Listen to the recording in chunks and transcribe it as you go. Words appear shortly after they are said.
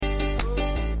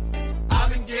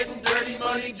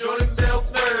money, Jordan Bell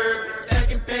third.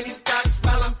 Stacking penny stocks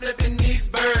while I'm flipping these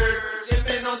birds.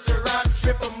 Sipping on Ciroc,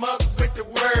 trip 'em up with the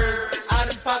words. I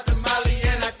done popped the Molly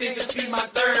and I think it's be my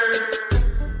third.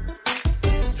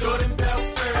 Jordan Bell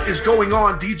third. What is going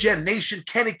on, DGen Nation?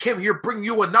 Kenny Kim here, bringing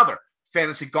you another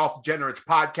Fantasy Golf Degenerates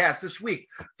podcast this week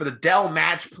for the DELL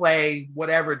match play,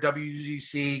 whatever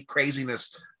WGC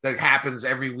craziness that happens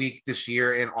every week this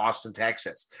year in Austin,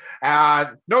 Texas.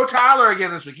 No Tyler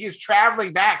again this week. He is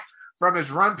traveling back from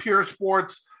his Run Pure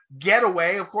Sports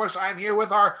getaway. Of course, I'm here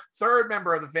with our third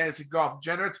member of the Fantasy Golf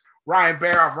Degenerates, Ryan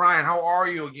Baroff. Ryan, how are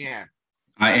you again?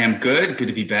 I am good. Good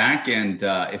to be back. And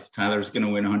if Tyler's going to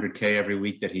win 100K every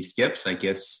week that he skips, I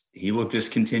guess he will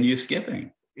just continue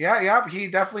skipping. Yeah, he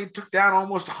definitely took down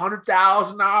almost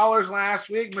 $100,000 last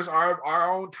week.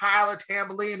 Our own Tyler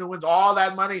Tamboline, who wins all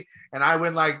that money, and I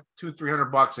win like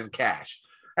 $200-300 in cash.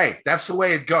 Hey, that's the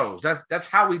way it goes. That's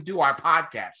how we do our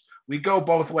podcast. We go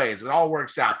both ways. It all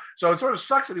works out. So it sort of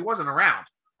sucks that he wasn't around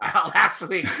last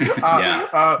week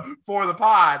for the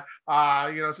pod.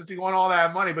 Since he won all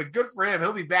that money, but good for him.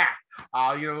 He'll be back.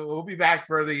 He'll be back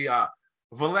for the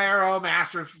Valero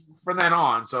Masters from then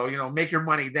on. So, make your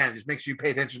money then. Just make sure you pay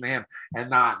attention to him and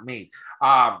not me.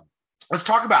 Let's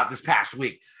talk about this past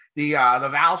week. The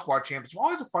Valspar Championship,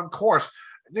 always a fun course.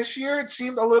 This year, it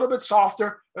seemed a little bit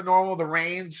softer than normal. The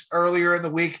rains earlier in the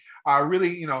week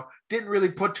didn't really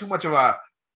put too much of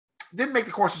didn't make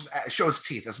the courses show its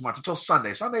teeth as much until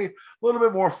Sunday. Sunday, a little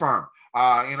bit more firm.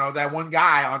 That one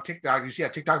guy on TikTok, you see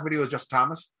that TikTok video of Justin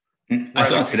Thomas? I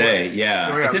saw it today,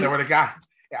 yeah. There were the guy.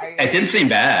 It didn't seem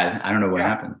bad. I don't know what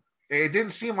happened. It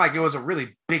didn't seem like it was a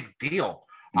really big deal.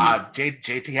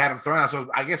 JT had him thrown out. So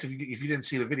I guess if you didn't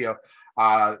see the video,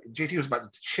 JT was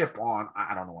about to chip on,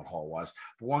 I don't know what hole it was.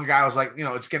 But one guy was like,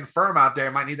 it's getting firm out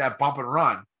there. Might need that bump and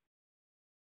run.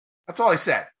 That's all he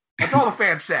said. That's all the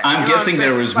fans said. I'm guessing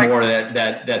there was more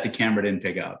that the camera didn't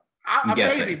pick up.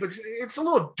 Maybe, but it's a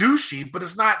little douchey, but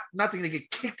it's nothing to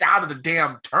get kicked out of the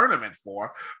damn tournament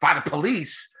for by the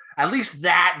police. At least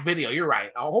that video, you're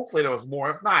right. Hopefully there was more.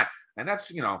 If not, and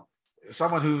that's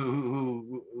someone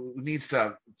who needs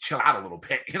to chill out a little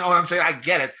bit. You know what I'm saying? I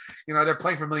get it. They're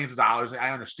playing for millions of dollars.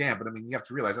 I understand, but you have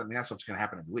to realize that's what's going to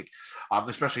happen every week,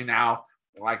 especially now.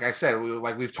 Like I said,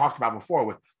 we've talked about before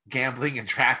with gambling and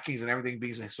DraftKings and everything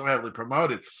being so heavily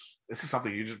promoted. This is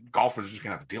something golfers are just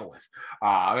going to have to deal with.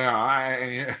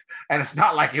 And it's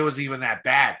not like it was even that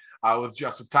bad with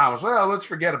Justin Thomas. Well, let's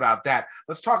forget about that.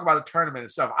 Let's talk about the tournament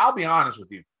itself. I'll be honest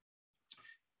with you.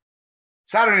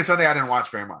 Saturday and Sunday, I didn't watch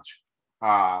very much.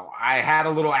 I had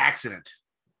a little accident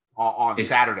on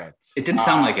Saturday. It didn't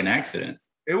sound like an accident.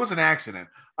 It was an accident.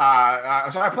 So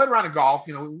I played around in golf.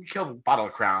 We killed a bottle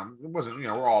of Crown. It wasn't,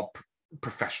 we're all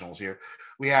professionals here.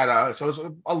 We had, so it was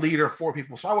a leader, 4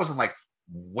 people. So I wasn't like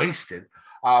wasted.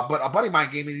 But a buddy of mine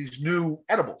gave me these new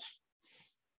edibles,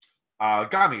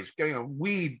 gummies,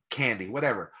 weed candy,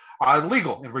 whatever,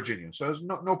 legal in Virginia. So there's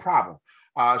no problem.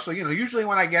 So, usually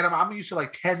when I get them, I'm used to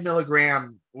like 10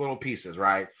 milligram little pieces,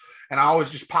 right? And I always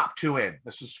just pop 2 in.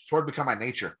 This is sort of become my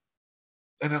nature.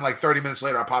 And then like 30 minutes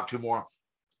later, I pop 2 more.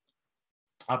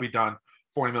 I'll be done.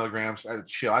 40 milligrams.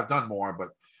 Chill. I've done more, but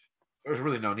there's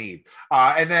really no need.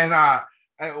 And then I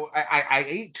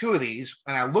ate 2 of these,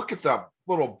 and I look at the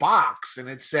little box, and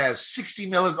it says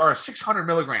 600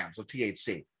 milligrams of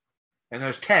THC, and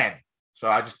there's 10. So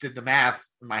I just did the math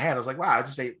in my head. I was like, wow, I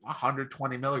just ate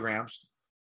 120 milligrams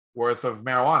worth of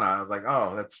marijuana. I was like,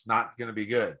 oh, that's not going to be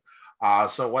good.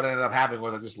 So what ended up happening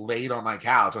was I just laid on my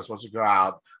couch. I was supposed to go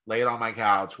out, laid on my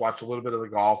couch, watched a little bit of the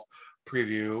golf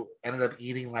preview, ended up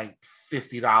eating like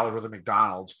 $50 worth of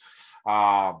McDonald's,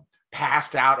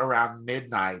 passed out around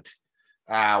midnight,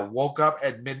 woke up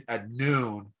at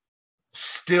noon,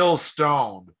 still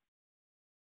stoned,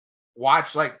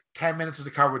 watched like 10 minutes of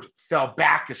the coverage, fell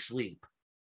back asleep,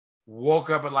 woke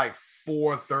up at like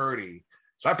 4:30.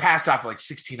 So I passed out for like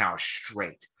 16 hours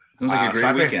straight. Sounds like a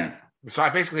great weekend. So I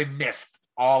basically missed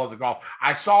all of the golf.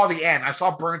 I saw the end. I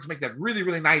saw Burns make that really,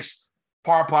 really nice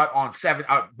par putt on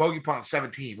bogey putt on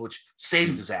 17, which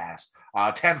saves his ass.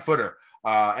 10-footer.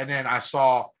 And then I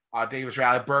saw Davis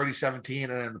rally birdie 17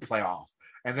 and then the playoff.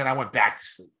 And then I went back to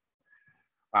sleep.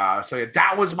 So yeah,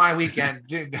 that was my weekend.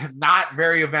 Not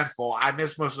very eventful. I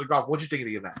missed most of the golf. What'd you think of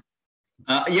the event?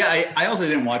 I also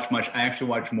didn't watch much. I actually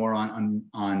watched more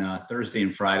on Thursday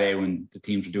and Friday when the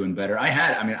teams were doing better. I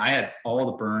had all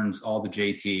the Burns, all the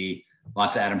JT,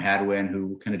 lots of Adam Hadwin,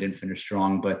 who kind of didn't finish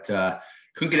strong, but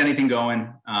couldn't get anything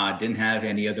going. Didn't have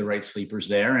any other right sleepers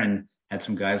there, and had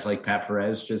some guys like Pat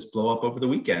Perez just blow up over the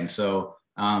weekend. So,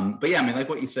 but yeah, like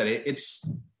what you said,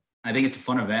 I think it's a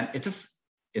fun event.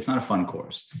 It's not a fun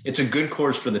course. It's a good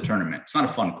course for the tournament. It's not a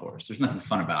fun course. There's nothing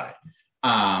fun about it.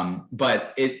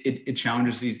 But it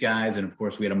challenges these guys. And of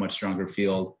course, we had a much stronger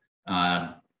field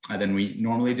than we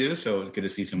normally do. So it was good to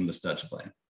see some of the studs play.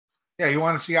 Yeah, you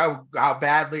want to see how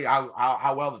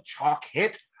well the chalk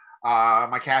hit.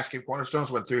 My cash game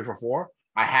cornerstones went 3 for 4.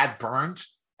 I had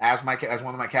Burns as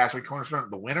one of my cash game cornerstones,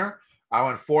 the winner. I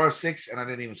went 4 of 6, and I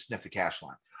didn't even sniff the cash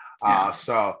line.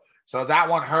 So that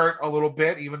one hurt a little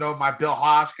bit, even though my Bill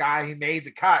Haas guy, he made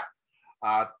the cut.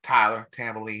 Tyler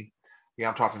Tamboline. Yeah,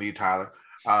 I'm talking to you, Tyler.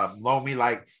 Loan me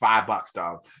like $5,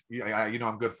 dog. You know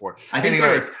I'm good for it. I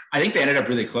think they ended up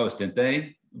really close, didn't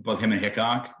they? Both him and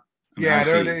Hickok.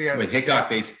 With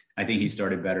Hickok, I think he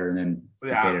started better and then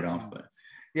faded off. But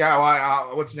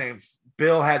what's his name?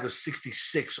 Bill had the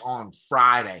 66 on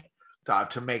Friday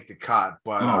to make the cut.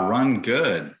 But run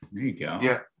good. There you go.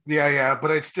 Yeah.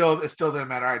 But it still didn't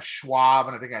matter. I had Schwab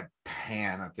and I think I had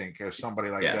Pan. I think or somebody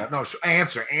like that. No,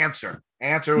 Answer.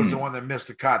 Answer was the one that missed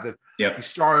the cut. He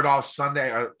started off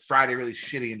Friday really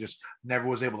shitty and just never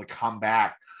was able to come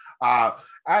back.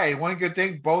 Hey, one good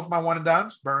thing, both my one and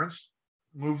dones, Burns,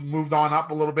 moved on up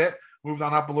a little bit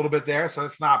there, so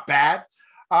it's not bad.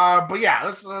 But yeah,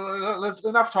 let's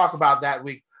enough talk about that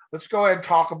week. Let's go ahead and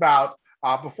talk about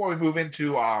before we move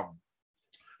into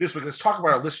this week. Let's talk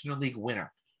about our listener league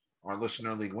winner. Our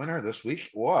listener league winner this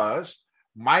week was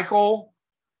Michael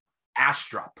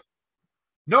Astrup.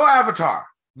 No avatar.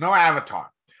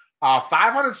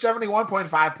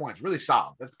 571.5 points. Really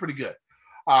solid. That's pretty good.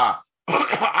 I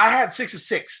had 6 of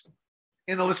 6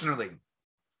 in the listener league.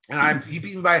 And he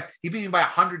beat me by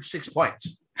 106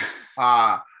 points.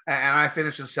 And I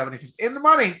finished in 75th in the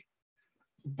money,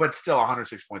 but still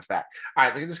 106 points back. All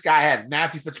right, look at this guy. I had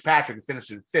Matthew Fitzpatrick who finished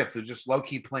in 5th, who's just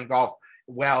low-key playing golf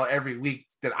well every week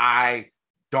that I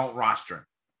don't roster him.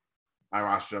 I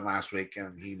rostered him last week,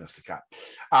 and he missed the cut.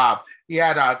 He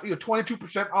had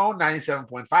 22% owned,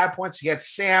 97.5 points. He had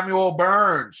Samuel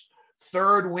Burns,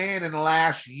 3rd win in the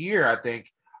last year, I think,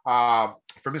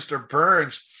 for Mr.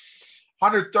 Burns.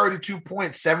 132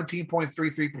 points,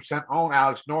 17.33% owned.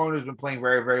 Alex Noren, who's been playing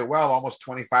very, very well, almost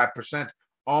 25%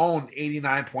 owned,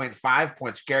 89.5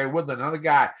 points. Gary Woodland, another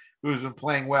guy who's been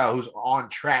playing well, who's on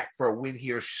track for a win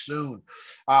here soon.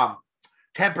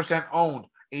 10% owned,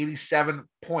 87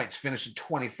 points, finished in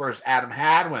 21st. Adam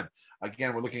Hadwin,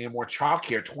 again, we're looking at more chalk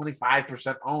here,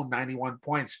 25% owned, 91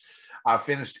 points,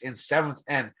 finished in 7th.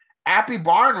 And Appy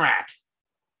Barnrat,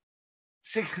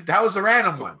 that was the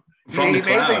random one. From the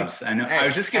clouds. I know. I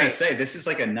was just gonna say this is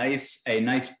like a nice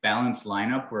balanced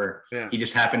lineup where he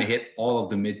just happened to hit all of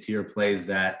the mid-tier plays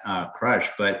that crush.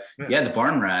 But the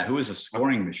Barn Rat, who is a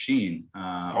scoring machine.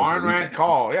 Barn Rat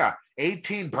call,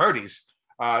 18 birdies.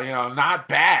 Not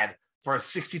bad for a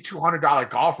 $6,200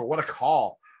 golfer. What a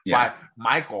call by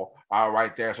Michael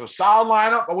right there. So solid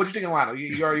lineup. What did you think of the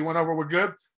lineup? You already went over. We're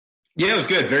good. Yeah, it was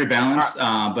good. Very balanced.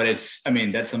 But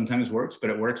that sometimes works, but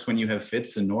it works when you have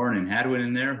Fitz and Noren and Hadwin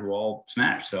in there who all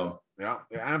smash. So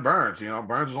and Burns,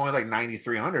 Burns was only like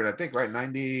 9,300, I think, right?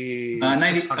 96.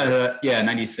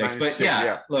 96. But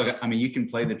look, you can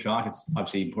play the chalk. It's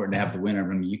obviously important to have the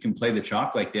winner. You can play the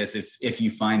chalk like this if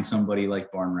you find somebody like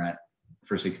Barn Rat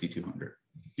for 6,200.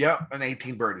 Yep, and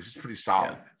 18 birdies. It's pretty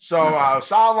solid. Yeah. So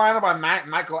solid lineup on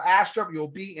Michael Astrup. You'll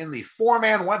be in the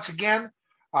 4-man once again.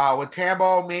 With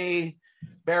Tambo, me,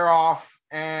 Baroff,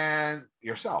 and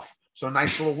yourself. So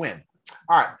nice little win.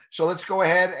 All right, so let's go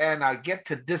ahead and get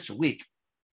to this week.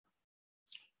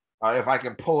 If I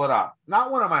can pull it up.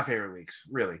 Not one of my favorite weeks,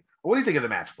 really. What do you think of the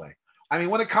match play?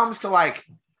 When it comes to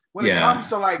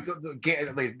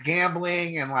the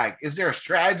gambling and is there a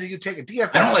strategy you take? A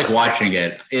DFS? I don't like watching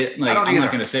it. I'm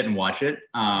not going to sit and watch it.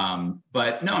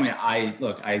 But no, I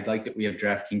like that we have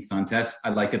DraftKings contests.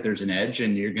 I like that there's an edge,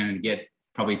 and you're going to get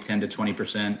probably 10 to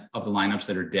 20% of the lineups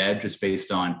that are dead just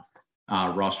based on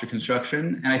roster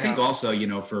construction. And I think also,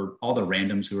 for all the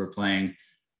randoms who are playing,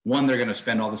 one, they're going to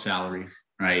spend all the salary,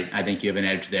 right? I think you have an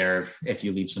edge there if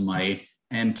you leave some money.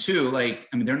 And two,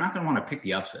 they're not going to want to pick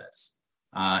the upsets.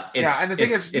 And the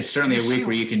thing is, it's certainly a week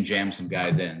where you can jam some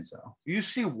guys in. So you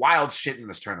see wild shit in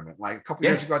this tournament. Like a couple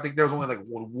years ago, I think there was only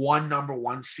one number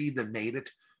 1 seed that made it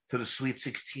to the Sweet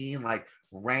 16. Like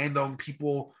random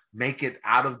people make it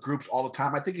out of groups all the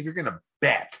time. I think if you're going to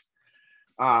bet,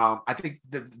 I think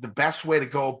the best way to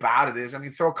go about it is,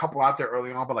 throw a couple out there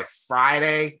early on, but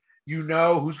Friday,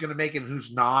 who's going to make it and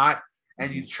who's not.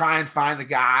 And you try and find the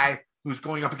guy who's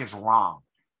going up against Rom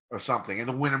or something. And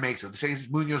the winner makes it. Say it's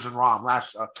Munoz and Rom.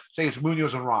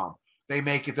 They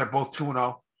make it. They're both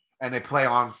 2-0 and they play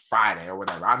on Friday or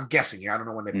whatever. I'm guessing here. I don't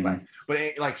know when they play,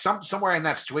 but somewhere in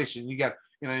that situation, you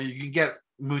can get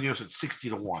Munoz at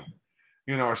 60-1.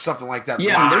 or something like that.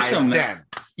 Yeah, I mean, there's some. Then.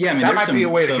 Yeah, I mean, that might be a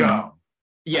way to go.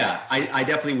 Yeah, I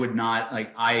definitely would not.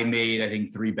 Like, I made, I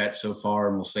think, 3 bets so far,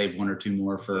 and we'll save 1 or 2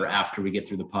 more for after we get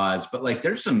through the pods. But like,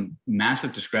 there's some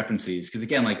massive discrepancies because,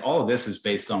 again, like, all of this is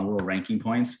based on world ranking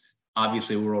points.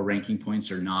 Obviously, world ranking points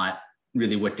are not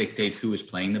really what dictates who is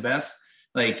playing the best.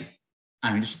 Like,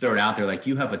 I mean, just throw it out there. Like,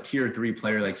 you have a tier 3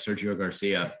 player like Sergio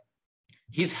Garcia.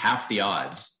 He's half the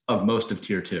odds of most of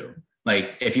tier 2.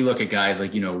 Like, if you look at guys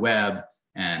like, Webb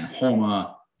and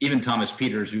Homa, even Thomas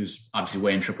Peters, who's obviously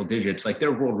way in triple digits, like,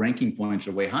 their world ranking points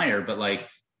are way higher, but like,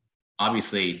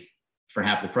 obviously for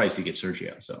half the price, you get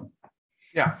Sergio. So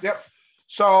yeah. Yep.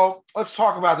 So let's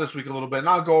talk about this week a little bit, and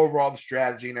I'll go over all the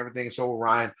strategy and everything. So will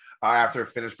Ryan after it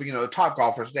finished. But, the top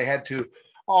golfers, they head to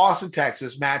Austin,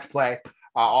 Texas, match play,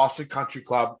 Austin Country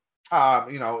Club.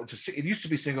 It used to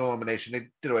be single elimination. They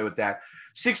did away with that.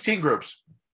 16 groups.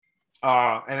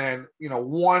 And then,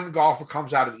 one golfer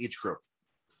comes out of each group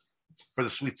for the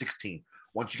Sweet 16.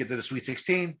 Once you get to the Sweet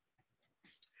 16,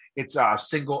 it's a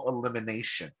single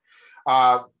elimination.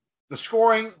 The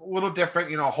scoring, a little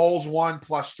different. Holes 1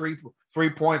 plus 3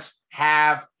 points,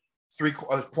 have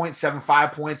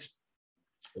 0.75 points,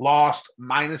 lost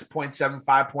minus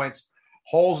 0.75 points,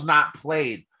 holes not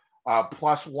played,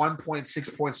 plus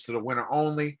 1.6 points to the winner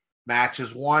only.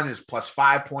 Matches 1 is plus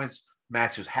 5 points.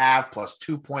 Matches have plus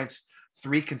 2 points.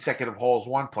 3 consecutive holes,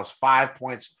 1 plus 5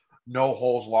 points. No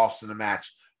holes lost in the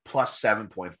match, plus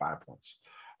 7.5 points.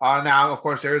 Now, of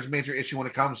course, there is a major issue when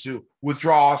it comes to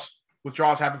withdrawals.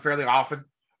 Withdrawals happen fairly often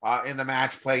in the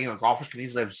match play. Golfers can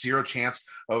easily have zero chance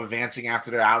of advancing after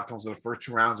their outcomes of the first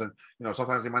 2 rounds. And,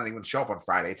 sometimes they might not even show up on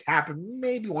Friday. It's happened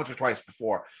maybe once or twice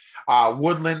before.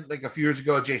 Woodland, like a few years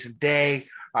ago, Jason Day,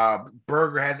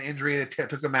 Berger had an injury that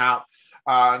took him out.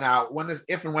 Now,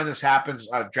 if and when this happens,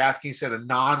 DraftKings said a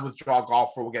non-withdrawal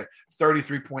golfer will get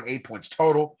 33.8 points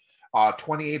total,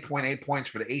 28.8 points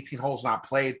for the 18 holes not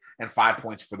played, and 5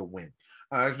 points for the win.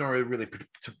 There's no really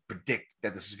to predict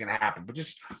that this is going to happen, but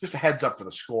just a heads up for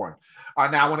the scoring.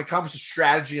 Now, when it comes to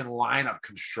strategy and lineup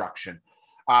construction,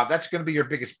 that's going to be your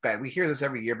biggest bet. We hear this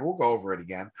every year, but we'll go over it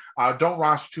again. Don't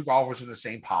roster 2 golfers in the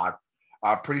same pod.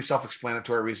 Pretty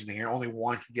self-explanatory reasoning here. Only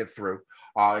one can get through.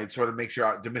 It sort of makes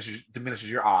diminishes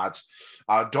your odds.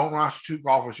 Don't roster 2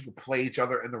 golfers who can play each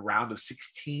other in the round of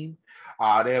 16.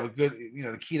 They have a good,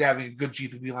 the key to having a good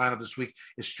GPP lineup this week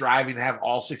is striving to have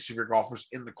all 6 of your golfers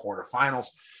in the quarterfinals.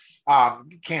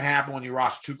 It can't happen when you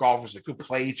roster 2 golfers that could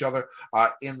play each other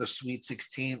in the Sweet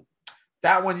 16.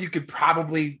 That one you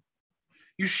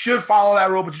should follow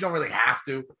that rule, but you don't really have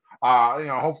to.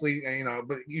 Hopefully,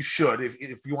 but you should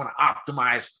if you want to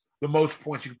optimize the most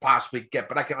points you can possibly get.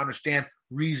 But I can understand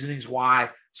reasonings why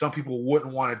some people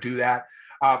wouldn't want to do that.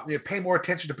 Pay more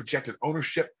attention to projected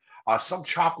ownership. Some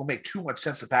chalk will make too much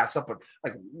sense to pass up, but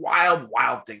like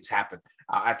wild things happen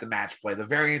at the match play. The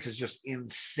variance is just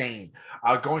insane.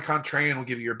 Going contrarian will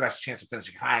give you your best chance of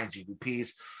finishing high in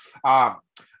GPPs.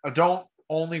 Don't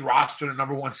only roster the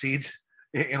number 1 seeds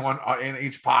in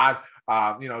each pod.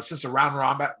 Since the round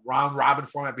robin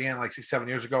format began like 6-7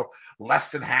 years ago,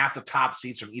 less than half the top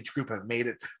seeds from each group have made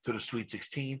it to the Sweet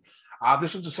 16.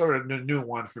 This one's a sort of a new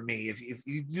one for me.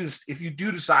 If you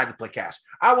do decide to play cash,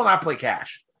 I will not play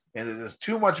cash. And there's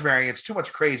too much variance, too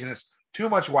much craziness, too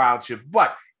much wild shit.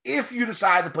 But if you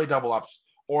decide to play double ups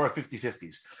or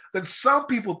 50-50s, then some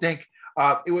people think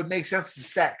it would make sense to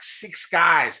stack 6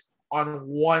 guys on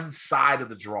one side of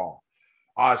the draw.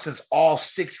 Since all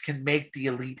 6 can make the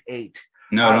Elite 8.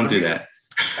 No, don't do that.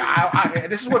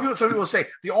 This is what some people say.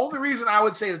 The only reason I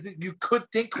would say that you could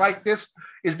think like this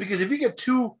is because if you get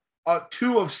 2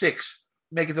 of 6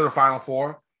 make it to the Final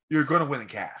 4, you're going to win in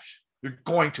cash. You're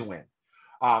going to win.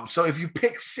 So if you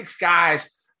pick 6 guys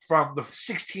from the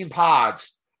 16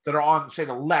 pods that are on, say,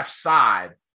 the left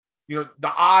side, the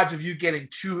odds of you getting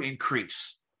 2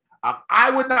 increase.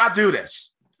 I would not do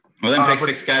this. Well, then pick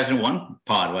 6 guys in one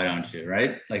pod. Why don't you?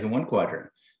 Right, like in one quadrant.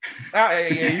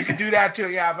 Yeah, you can do that too.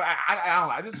 Yeah, but I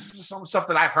don't know. This is just some stuff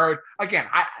that I've heard. Again,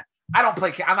 I don't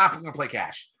play. I'm not going to play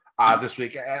cash this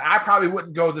week, and I probably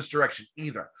wouldn't go this direction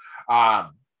either.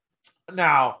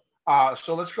 Now,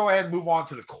 so let's go ahead and move on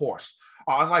to the course.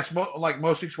 Unlike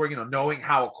most weeks, where knowing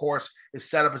how a course is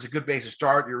set up is a good base to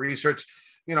start your research.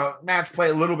 Match play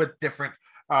a little bit different.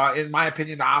 In my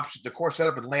opinion, the course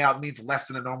setup and layout means less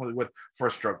than it normally would for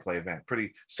a stroke play event.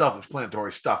 Pretty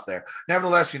self-explanatory stuff there.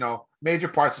 Nevertheless, major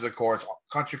parts of the course: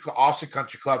 Austin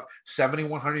Country Club,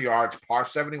 7,100 yards, par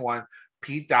 71,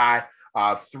 Pete Dye,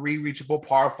 3 reachable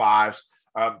par 5s,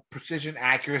 precision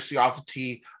accuracy off the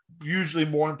tee, usually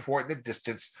more important than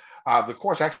distance. The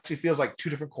course actually feels like 2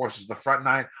 different courses. The front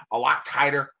 9 a lot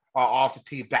tighter off the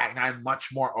tee, back nine much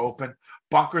more open.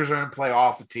 Bunkers are in play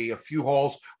off the tee, a few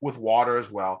holes with water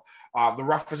as well. The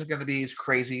rough isn't going to be as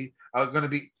crazy. Isn't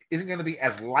going to be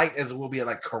as light as it will be at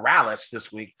like Corrales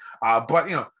this week. But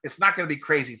it's not going to be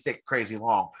crazy thick, crazy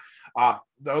long.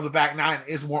 Though the back nine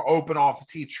is more open off the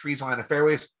tee, trees line the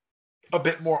fairways, a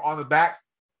bit more on the back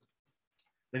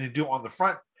than you do on the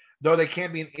front. Though they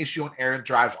can be an issue on air and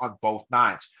drives on both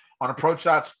nines. On approach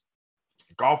shots,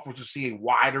 golfers will see a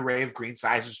wide array of green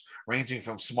sizes ranging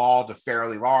from small to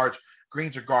fairly large.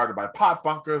 Greens are guarded by pot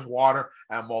bunkers, water,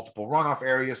 and multiple runoff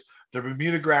areas. The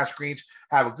Bermuda grass greens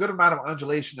have a good amount of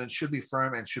undulation and should be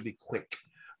firm and should be quick.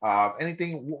 What are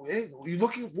you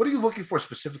looking for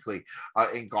specifically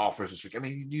in golfers this week? I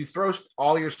mean, do you throw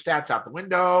all your stats out the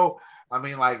window? I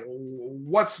mean, like,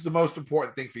 what's the most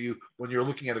important thing for you when you're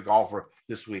looking at a golfer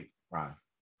this week, Ryan?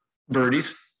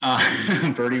 Birdies.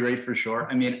 Birdie rate for sure.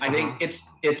 I mean, I think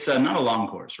it's not a long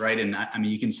course, right? And I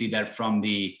mean, you can see that from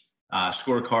the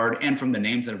scorecard and from the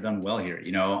names that have done well here.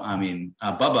 I mean,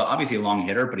 Bubba, obviously a long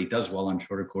hitter, but he does well on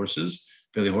shorter courses.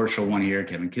 Billy Horschel won here.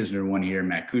 Kevin Kisner won here.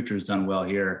 Matt Kuchar's done well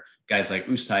here. Guys like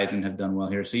Oosthuizen have done well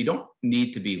here. So you don't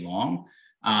need to be long.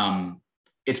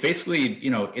 It's basically,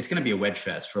 it's going to be a wedge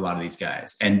fest for a lot of these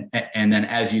guys. And then,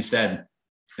 as you said,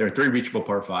 there are 3 reachable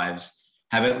par 5s,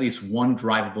 have at least one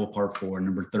drivable par 4,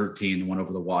 number 13, the one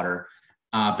over the water.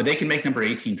 But they can make number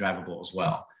 18 drivable as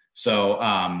well. So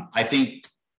I think,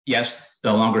 yes,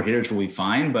 the longer hitters will be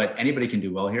fine, but anybody can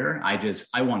do well here.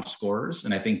 I want scorers.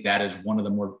 And I think that is one of the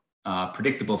more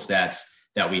predictable stats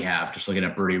that we have, just looking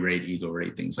at birdie rate, eagle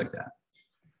rate, things like that.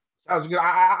 Sounds good.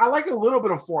 I like a little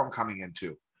bit of form coming in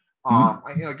too.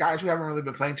 Guys who haven't really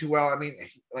been playing too well. I mean,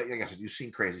 like I said, you've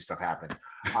seen crazy stuff happen.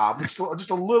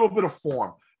 Just a little bit of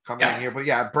form coming in here. But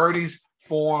yeah, birdies,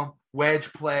 form,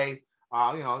 wedge play,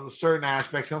 certain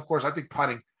aspects. And of course, I think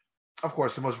putting, of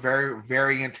course, the most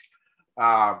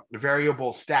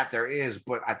variable stat there is,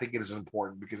 but I think it is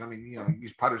important because, I mean,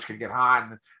 these putters can get hot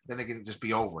and then they can just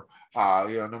be over.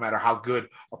 No matter how good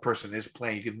a person is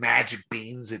playing, you can magic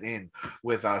beans it in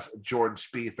with Jordan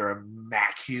Spieth or a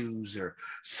Mac Hughes or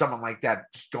someone like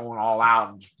that, just going all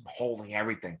out and just holding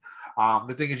everything.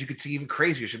 The thing is, you could see even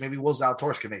crazier. So maybe Will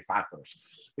Zalatoris can make 5 footers.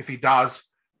 If he does,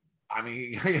 I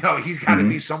mean, he's got to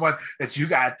be someone that you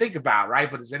got to think about, right?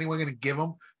 But is anyone going to give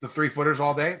him the 3 footers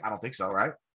all day? I don't think so,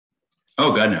 right?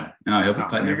 Oh, God, no. No, he'll be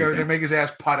putting everything. They're going to make his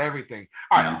ass putt everything.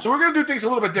 All right, so we're going to do things a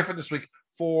little bit different this week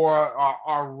for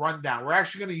our rundown. We're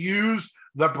actually going to use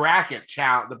the bracket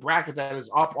challenge, the bracket that is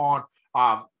up on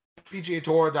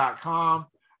PGAtour.com,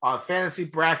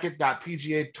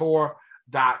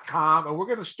 fantasybracket.pgatour.com. And we're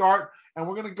going to start, and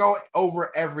we're going to go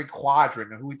over every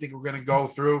quadrant and who we think we're going to go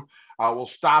through. We'll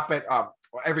stop at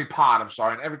every pod, and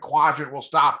every quadrant we'll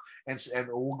stop and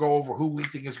we'll go over who we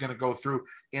think is going to go through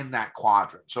in that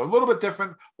quadrant. So a little bit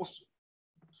different.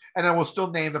 And then we'll still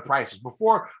name the prices.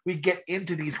 Before we get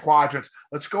into these quadrants,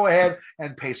 let's go ahead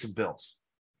and pay some bills.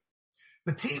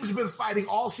 The teams have been fighting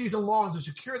all season long to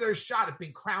secure their shot at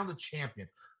being crowned the champion.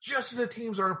 Just as the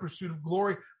teams are in pursuit of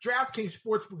glory, DraftKings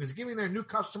Sportsbook is giving their new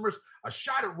customers a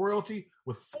shot at royalty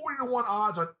with 40-1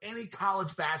 odds on any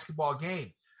college basketball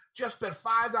game. Just bet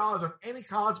 $5 on any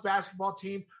college basketball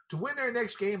team to win their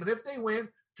next game, and if they win,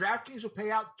 DraftKings will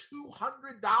pay out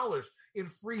 $200 in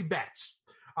free bets.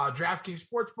 DraftKings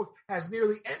Sportsbook has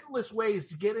nearly endless ways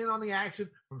to get in on the action,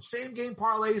 from same-game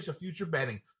parlays to future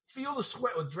betting. Feel the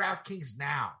sweat with DraftKings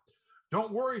now.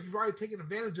 Don't worry if you've already taken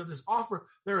advantage of this offer.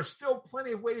 There are still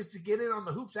plenty of ways to get in on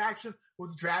the hoops action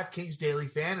with DraftKings Daily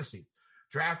Fantasy.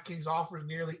 DraftKings offers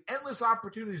nearly endless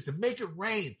opportunities to make it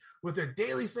rain with their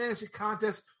daily fantasy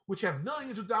contests, which have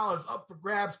millions of dollars up for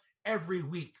grabs every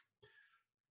week.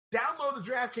 Download the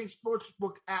DraftKings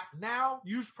Sportsbook app now.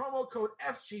 Use promo code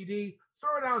FGD.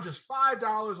 Throw down just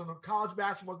 $5 on a college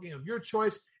basketball game of your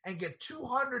choice and get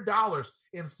 $200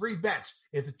 in free bets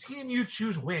if the team you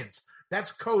choose wins.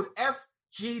 That's code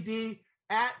FGD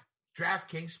at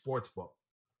DraftKings Sportsbook.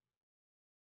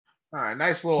 All right,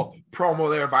 nice little promo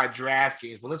there by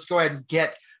DraftKings. But let's go ahead and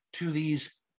get to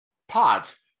these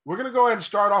pods. We're going to go ahead and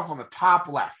start off on the top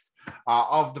left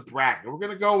of the bracket. We're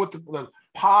going to go with the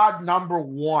pod number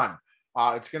 1.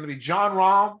 It's going to be John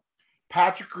Rahm,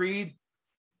 Patrick Reed,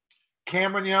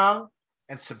 Cameron Young,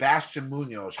 and Sebastian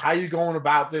Munoz. How are you going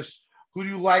about this? Who do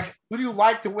you like? Who do you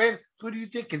like to win? Who do you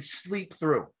think can sleep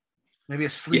through? Maybe a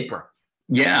sleeper.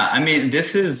 Yeah, I mean,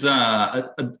 this is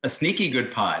a sneaky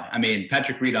good pod. I mean,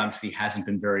 Patrick Reed obviously hasn't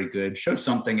been very good. Showed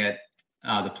something at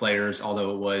the Players,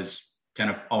 although it was kind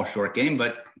of all short game,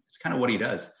 but it's kind of what he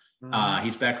does.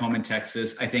 He's back home in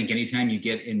Texas. I think anytime you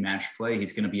get in match play,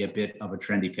 he's going to be a bit of a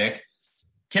trendy pick.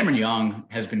 Cameron Young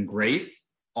has been great.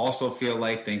 also feel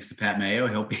like, thanks to Pat Mayo,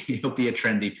 he'll be a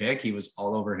trendy pick. He was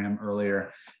all over him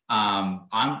earlier.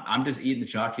 I'm just eating the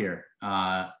chalk here.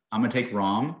 I'm gonna take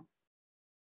Rahm.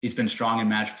 He's been strong in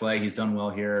match play. He's done well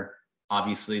here.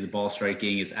 Obviously, the ball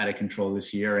striking is out of control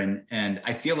this year, and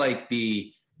I feel like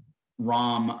the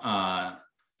Rahm,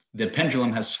 the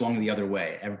pendulum has swung the other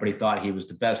way. Everybody thought he was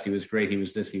the best. He was great. He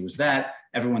was this. He was that.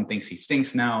 Everyone thinks he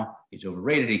stinks now. He's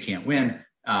overrated. He can't win.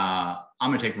 I'm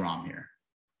gonna take Rahm here.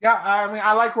 Yeah, I mean,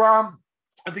 I like Rahm.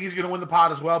 I think he's going to win the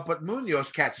pot as well. But Munoz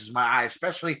catches my eye,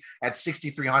 especially at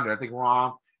 6,300. I think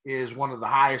Rahm is one of the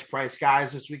highest priced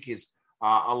guys this week. He's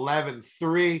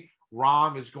 11-3.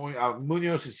 Rahm is going.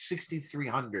 Munoz is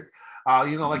 6,300.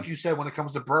 Like you said, when it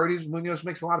comes to birdies, Munoz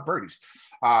makes a lot of birdies.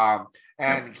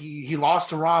 And he lost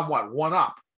to Rahm,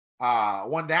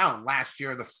 one down last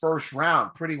year in the first round.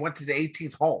 Went to the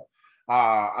 18th hole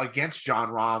against Jon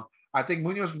Rahm. I think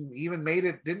Munoz even made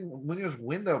it. Didn't Munoz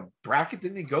win the bracket?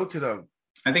 Didn't he go to the?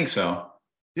 I think so.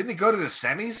 Didn't he go to the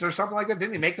semis or something like that?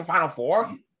 Didn't he make the Final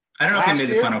Four? I don't know if he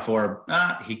made the Final Four.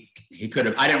 He could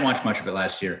have. I didn't watch much of it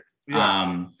last year.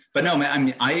 Yeah. But no, man. I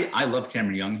mean, I love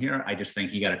Cameron Young here. I just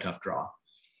think he got a tough draw.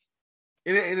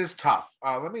 It is tough.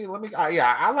 Let me.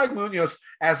 I like Munoz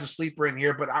as a sleeper in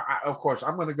here, but of course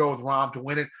I'm going to go with Rahm to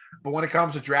win it. But when it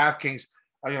comes to DraftKings,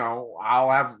 I'll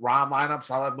have Rahm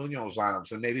lineups. I'll have Munoz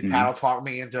lineups, and maybe Pat will talk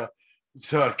me into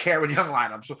Cameron Young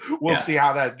lineups. So we'll see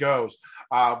how that goes.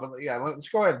 But let's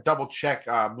go ahead and double check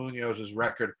Munoz's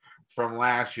record from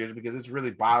last year because it's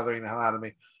really bothering the hell out of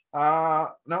me.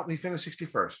 No, he finished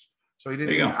 61st. So he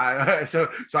didn't. So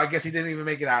I guess he didn't even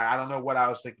make it out. I don't know what I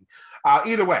was thinking.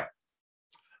 Either way,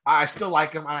 I still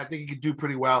like him. I think he could do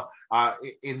pretty well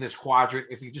in this quadrant.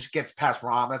 If he just gets past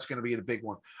Rahm, that's going to be the big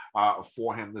one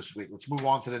for him this week. Let's move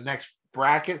on to the next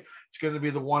bracket. It's going to be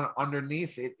the one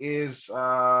underneath. It is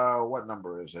what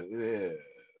number is it? It is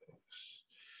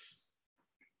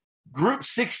Group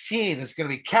 16. It's going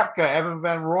to be Koepka, Evan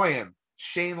Van Rooyen,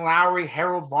 Shane Lowry,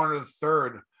 Harold Varner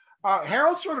III.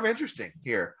 Harold's sort of interesting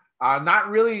here. Not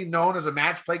really known as a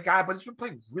match play guy, but he's been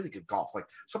playing really good golf, like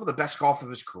some of the best golf of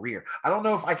his career. I don't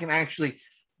know if I can actually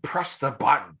press the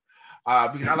button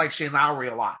because I like Shane Lowry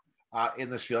a lot in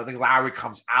this field. I think Lowry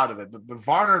comes out of it, but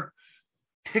Varner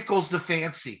tickles the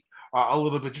fancy a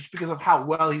little bit just because of how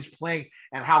well he's playing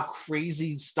and how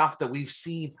crazy stuff that we've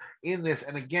seen in this.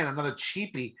 And again, another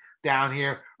cheapie down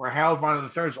here where Harold Varner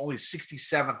III is only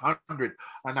 6,700.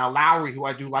 And now Lowry, who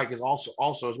I do like, is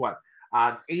also is what?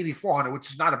 8,400,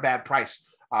 which is not a bad price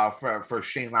for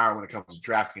Shane Lowry when it comes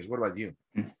to DraftKings. What about you?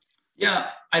 Yeah,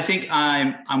 I think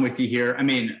I'm with you here. I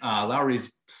mean,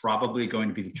 Lowry's probably going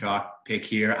to be the chalk pick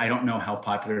here. I don't know how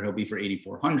popular he'll be for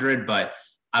 8,400, but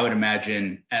I would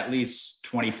imagine at least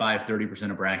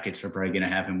 25-30% of brackets are probably going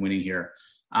to have him winning here.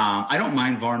 I don't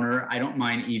mind Varner. I don't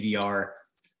mind EVR.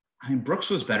 I mean, Brooks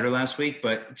was better last week,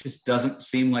 but it just doesn't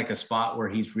seem like a spot where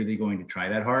he's really going to try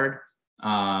that hard.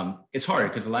 It's hard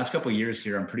because the last couple of years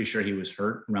here, I'm pretty sure he was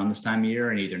hurt around this time of year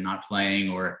and either not playing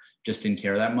or just didn't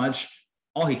care that much.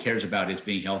 All he cares about is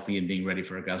being healthy and being ready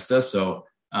for Augusta. So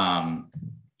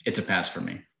it's a pass for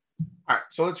me. All right.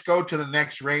 So let's go to the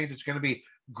next range. It's going to be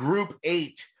Group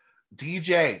 8.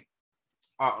 DJ.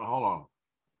 Hold on.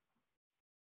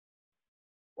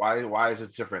 Why is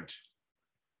it different?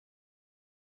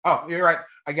 Oh, you're right.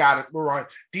 I got it. We're right.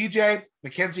 DJ,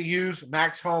 Mackenzie Hughes,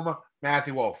 Max Homa,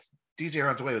 Matthew Wolff. DJ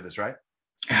runs away with this, right?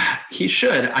 He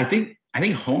should. I think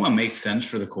Homa makes sense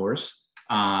for the course.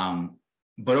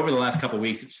 But over the last couple of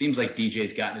weeks, it seems like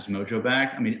DJ's gotten his mojo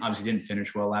back. I mean, obviously didn't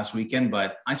finish well last weekend,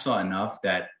 but I saw enough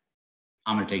that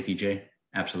I'm going to take DJ.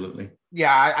 Absolutely.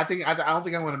 Yeah, I don't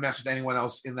think I'm going to mess with anyone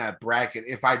else in that bracket.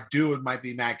 If I do, it might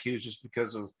be Matt Hughes just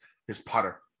because of his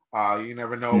putter. You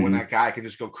never know when that guy can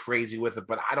just go crazy with it,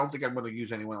 but I don't think I'm going to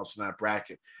use anyone else in that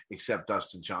bracket except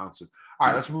Dustin Johnson. All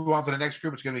right, let's move on to the next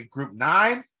group. It's going to be Group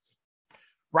 9.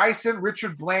 Bryson,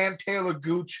 Richard Bland, Taylor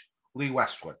Gooch, Lee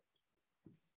Westwood.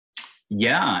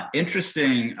 Yeah,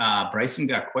 interesting. Bryson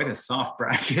got quite a soft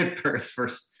bracket for his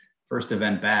first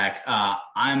event back.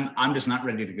 I'm just not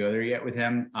ready to go there yet with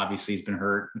him. Obviously, he's been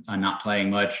hurt, not playing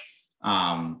much.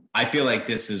 I feel like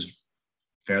this is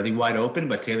fairly wide open,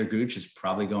 but Taylor Gooch is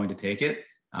probably going to take it.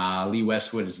 Lee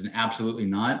Westwood is an absolutely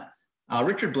not.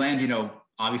 Richard Bland,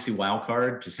 obviously wild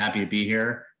card, just happy to be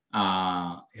here.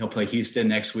 He'll play Houston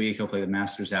next week. He'll play the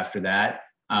Masters after that.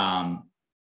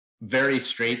 Very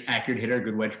straight, accurate hitter,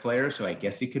 good wedge player. So I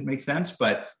guess he could make sense,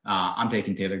 but I'm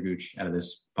taking Taylor Gooch out of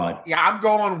this pod. Yeah, I'm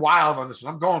going wild on this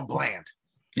one. I'm going Bland.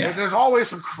 Yeah. There's always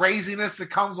some craziness that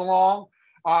comes along.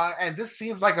 And this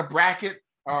seems like a bracket,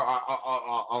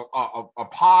 a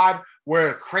pod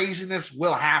where craziness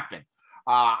will happen.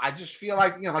 I just feel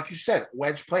like, like you said,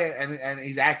 wedge play, and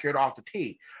he's accurate off the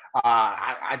tee.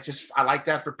 I like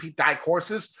that for Pete Dye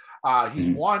courses. He's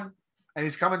won, and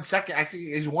he's coming second.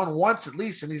 Actually, he's won once at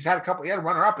least, and he's had he had a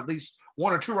runner-up, at least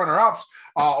one or two runner-ups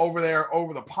over there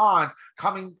over the pond,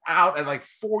 coming out at like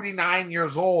 49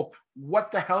 years old.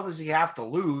 What the hell does he have to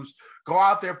lose? Go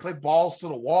out there, play balls to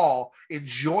the wall,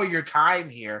 enjoy your time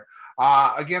here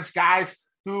against guys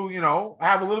who,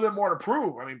 have a little bit more to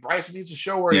prove. I mean, Bryson needs to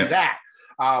show where he's at.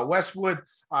 Westwood,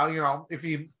 if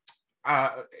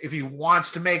he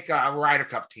wants to make a Ryder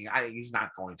Cup team, he's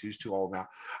not going to. He's too old now.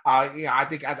 I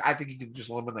think he can just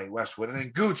eliminate Westwood. And then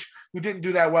Gooch, who didn't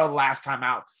do that well the last time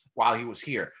out while he was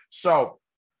here. So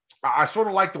I sort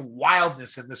of like the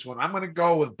wildness in this one. I'm going to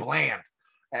go with Bland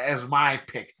as my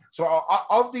pick. So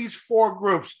of these four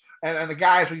groups and the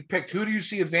guys we picked, who do you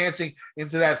see advancing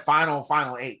into that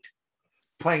final eight,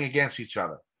 playing against each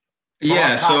other?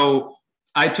 Yeah, so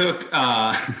I took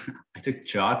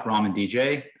Jock, Rom, and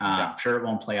DJ. I'm sure it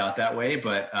won't play out that way,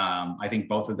 but I think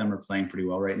both of them are playing pretty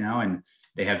well right now, and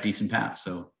they have decent paths.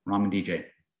 So Rom and DJ.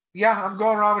 Yeah, I'm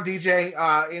going Rom and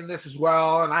DJ in this as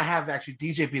well, and I have actually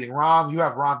DJ beating Rom. You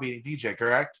have Rom beating DJ,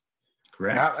 correct?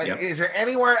 Correct. Yeah. Yep. Is there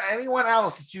anyone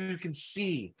else that you can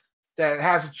see that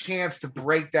has a chance to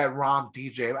break that Rom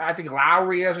DJ? I think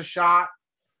Lowry has a shot.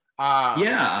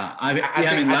 I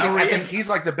think he's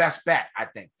like the best bet. I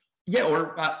think. Yeah,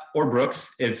 or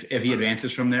Brooks if he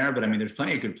advances from there. But I mean, there's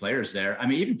plenty of good players there. I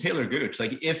mean, even Taylor Gooch.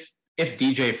 Like if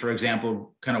DJ, for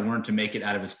example, kind of weren't to make it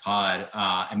out of his pod,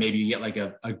 and maybe you get like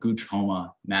a Gooch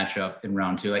Homa matchup in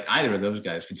round 2, like either of those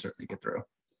guys could certainly get through.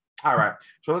 All right,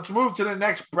 so let's move to the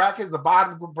next bracket. The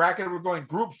bottom bracket, we're going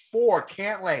Group 4: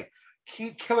 Cantlay,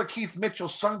 Killer Keith Mitchell,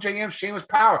 Sung J M, Seamus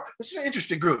Power. This is an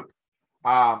interesting group.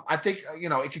 I think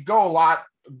it could go a lot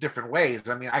of different ways.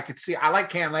 I mean, I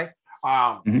like Cantlay.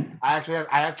 I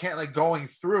have Cantlay going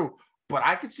through, but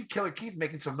I could see Killer Keith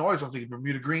making some noise on the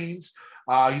Bermuda Greens.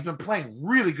 He's been playing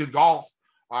really good golf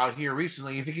here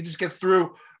recently. If he can just get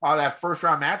through that first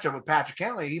round matchup with Patrick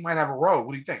Cantlay, he might have a row.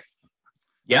 What do you think?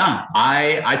 Yeah,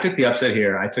 I took the upset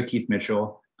here. I took Keith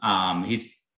Mitchell. He's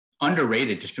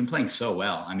underrated, just been playing so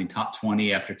well. I mean, top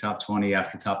 20 after top 20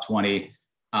 after top 20.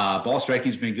 Ball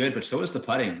striking's been good, but so is the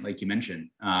putting, like you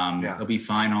mentioned. He'll be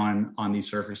fine on these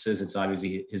surfaces. It's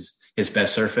obviously his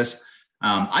best surface.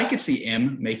 I could see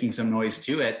him making some noise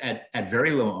too at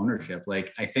very low ownership.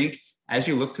 Like I think as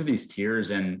you look through these tiers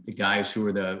and the guys who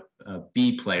are the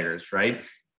B players, right?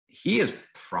 He is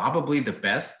probably the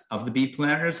best of the B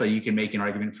players. Like you can make an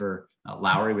argument for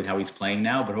Lowry with how he's playing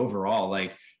now, but overall,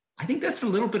 like I think that's a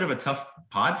little bit of a tough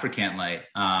pod for Cantlay.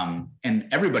 And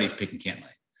everybody's picking Cantlay.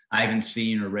 I haven't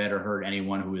seen or read or heard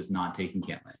anyone who is not taking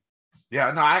Cantlay.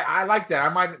 Yeah, no, I like that. I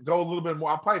might go a little bit more.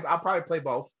 I'll probably play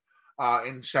both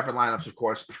in separate lineups, of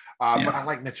course. But I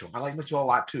like Mitchell. I like Mitchell a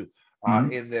lot too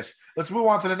in this. Let's move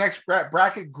on to the next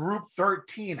bracket, Group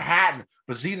 13: Hatton,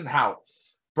 Bezuidenhout,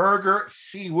 Berger,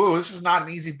 Siwoo. This is not an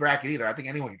easy bracket either. I think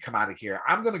anyone can come out of here.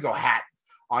 I'm going to go Hatton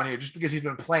on here just because he's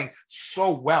been playing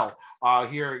so well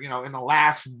here, in the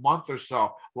last month or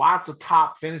so. Lots of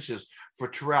top finishes for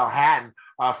Tyrrell Hatton.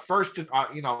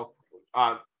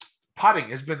 Putting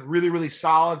has been really, really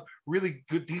solid, really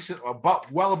good, decent,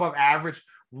 well above average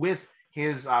with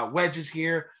his wedges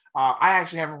here. I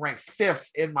actually have him ranked 5th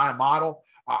in my model.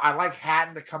 I like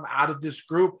Hatton to come out of this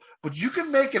group, but you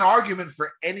can make an argument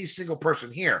for any single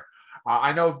person here.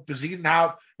 I know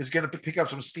Bezuidenhout is going to pick up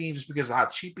some steam just because of how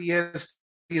cheap he is.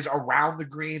 He is around the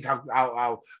greens,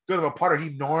 how good of a putter he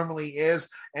normally is.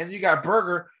 And you got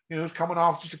Berger, who's coming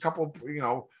off just a couple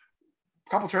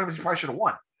tournaments he probably should have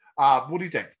won. What do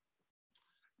you think?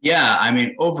 Yeah, I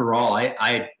mean, overall,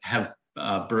 I have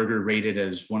Berger rated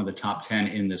as one of the top 10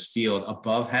 in this field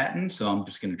above Hatton, so I'm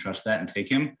just going to trust that and take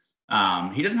him.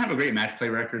 He doesn't have a great match play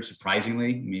record,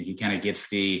 surprisingly. I mean, he kind of gets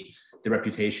the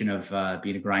reputation of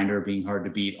being a grinder, being hard to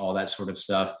beat, all that sort of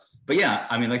stuff. But yeah,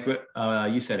 I mean, like what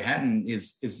you said, Hatton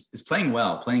is playing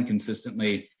well, playing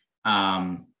consistently.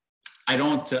 I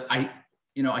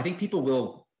think people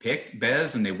will pick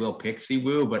Bez and they will pick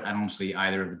Siwoo, but I don't see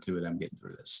either of the two of them getting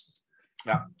through this.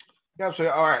 Yeah. So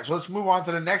all right. So let's move on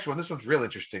to the next one. This one's real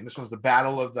interesting. This one's the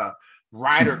battle of the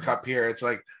Ryder Cup here. It's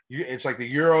like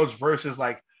the Euros versus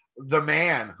like the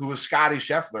man who was Scotty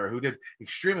Scheffler, who did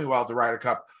extremely well at the Ryder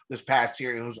Cup this past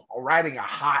year and who's riding a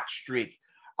hot streak.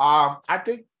 I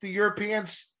think the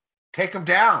Europeans take him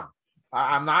down.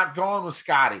 I'm not going with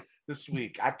Scotty this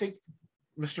week. I think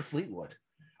Mr. Fleetwood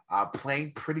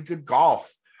playing pretty good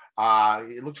golf.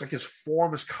 It looks like his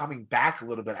form is coming back a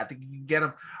little bit. I think you can get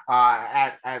him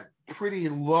at pretty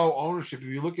low ownership. If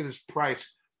you look at his price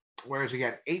Whereas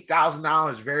again,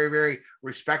 $8,000, very, very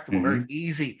respectable, very Mhm.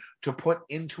 easy to put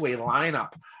into a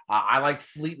lineup. I like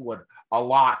Fleetwood a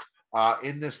lot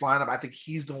in this lineup. I think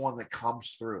he's the one that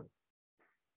comes through.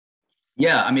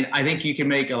 Yeah, I mean, I think you can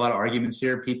make a lot of arguments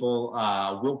here. People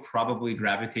will probably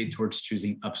gravitate towards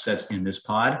choosing upsets in this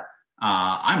pod.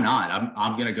 I'm not.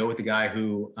 I'm going to go with the guy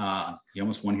who he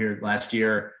almost won here last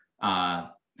year,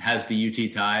 has the UT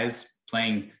ties,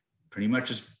 playing pretty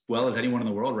much as well as anyone in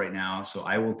the world right now. So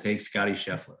I will take Scotty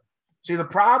Scheffler. See, the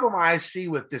problem I see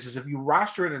with this is if you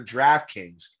roster it in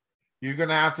DraftKings, you're going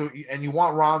to have to, and you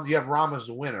want Rom, you have Rom as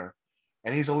the winner,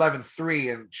 and he's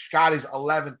 11-3, and Scotty's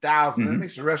 11,000. That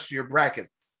makes the rest of your bracket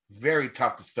very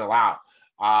tough to fill out.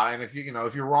 And if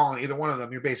if you're wrong on either one of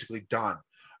them, you're basically done.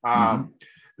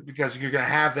 Because you're going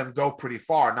to have them go pretty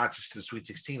far, not just to the Sweet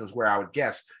 16 is where I would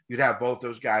guess you'd have both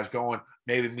those guys going,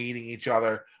 maybe meeting each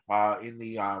other in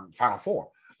the Final Four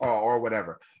or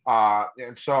whatever.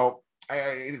 And so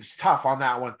it's tough on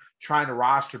that one, trying to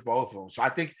roster both of them. So I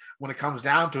think when it comes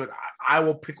down to it, I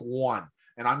will pick one,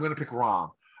 and I'm going to pick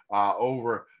Rom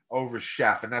over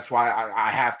Chef. And that's why I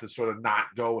have to sort of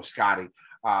not go with Scotty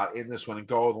in this one and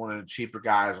go with one of the cheaper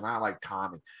guys. And I like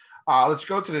Tommy. Let's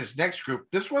go to this next group.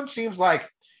 This one seems like,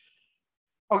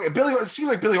 it seems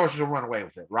like Billy Horschel will run away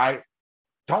with it, right?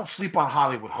 Don't sleep on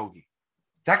Hollywood Hoagie.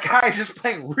 That guy is just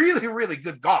playing really, really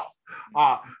good golf.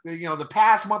 The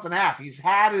past month and a half, he's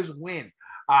had his win.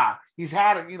 He's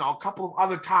had, a couple of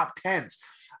other top tens,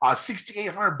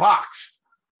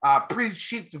 $6,800, pretty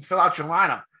cheap to fill out your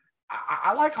lineup.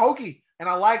 I like Hoagie, and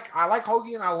I like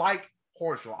Hoagie, and I like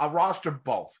Horschel. I'll roster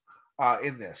both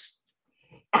in this.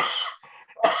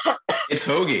 It's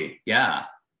Hoagie, yeah.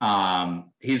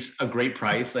 He's a great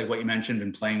price, like what you mentioned,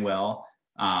 been playing well.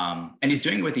 And he's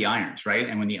doing it with the irons, right?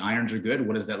 And when the irons are good,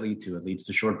 what does that lead to? It leads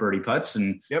to short birdie putts,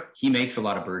 and he makes a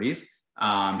lot of birdies.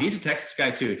 He's a Texas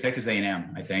guy too, Texas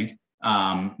A&M, I think.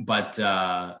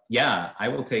 Yeah, I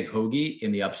will take Hoagie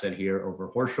in the upset here over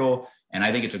Horschel, and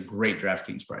I think it's a great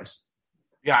DraftKings price.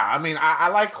 Yeah, I mean, I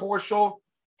like Horschel,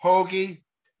 Hoagie.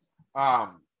 I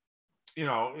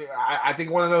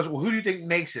think one of those. Well, who do you think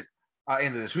makes it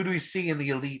into this? Who do we see in the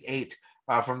Elite Eight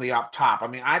from the up top? I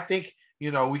mean, I think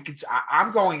we could.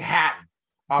 I'm going Hatton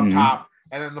up top,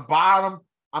 and in the bottom,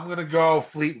 I'm going to go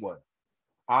Fleetwood.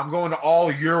 I'm going to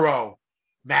all Euro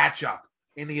matchup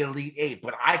in the Elite Eight,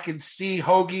 but I can see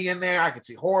Hoagie in there. I can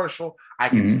see Horschel. I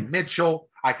can see Mitchell.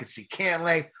 I can see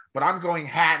Cantlay, but I'm going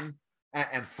Hatton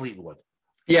and Fleetwood.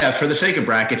 Yeah, for the sake of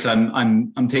brackets,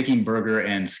 I'm taking Berger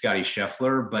and Scotty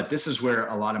Scheffler, but this is where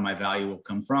a lot of my value will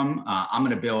come from. I'm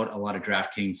going to build a lot of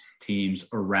DraftKings teams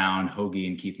around Hoagie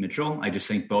and Keith Mitchell. I just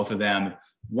think both of them,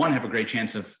 one, have a great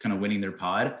chance of kind of winning their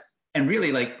pod. And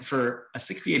really, like, for a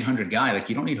 6,800 guy, like,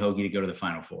 you don't need Hoagie to go to the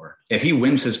Final Four. If he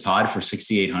wins his pod for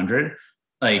 6,800,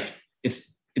 like,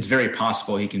 it's very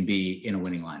possible he can be in a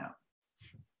winning lineup.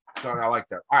 So I like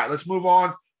that. All right, let's move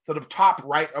on to the top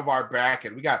right of our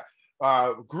bracket. We got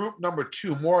group number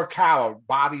 2, Morikawa,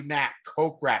 Bobby Mack,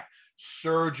 Kokrak,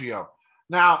 Sergio.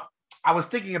 Now, I was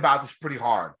thinking about this pretty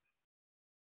hard.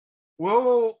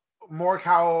 Will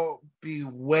Morikawa be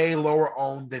way lower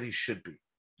owned than he should be?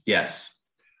 Yes.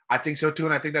 I think so too,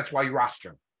 and I think that's why you roster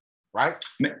him, right?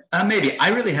 Maybe. I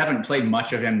really haven't played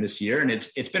much of him this year, and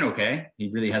it's been okay. He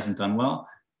really hasn't done well,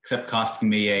 except costing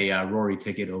me a Rory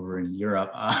ticket over in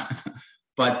Europe.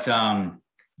 But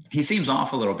he seems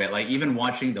off a little bit. Like, even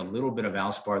watching the little bit of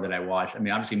Valspar that I watched, I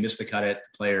mean, obviously missed the cut at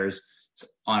Players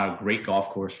on a great golf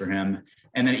course for him.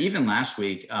 And then even last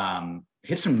week,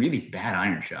 hit some really bad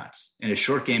iron shots. And his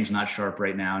short game's not sharp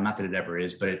right now. Not that it ever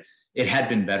is, but it had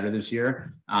been better this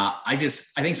year. I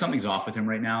think something's off with him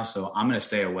right now, so I'm going to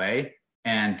stay away.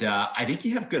 And I think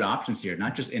you have good options here,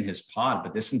 not just in his pod,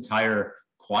 but this entire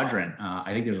quadrant.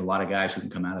 I think there's a lot of guys who can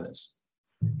come out of this.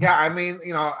 Yeah, I mean,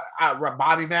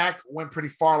 Bobby Mack went pretty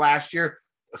far last year.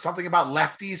 Something about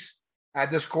lefties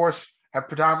at this course have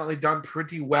predominantly done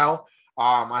pretty well.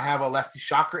 I have a lefty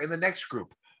shocker in the next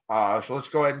group. So let's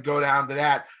go ahead and go down to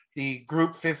that. The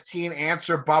group 15,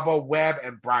 Answer, Bubba, Webb,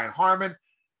 and Brian Harman.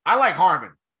 I like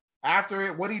Harman.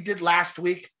 After what he did last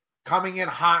week, coming in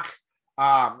hot,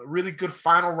 really good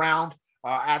final round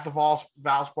at the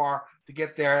Valspar to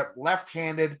get there.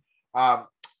 Left-handed,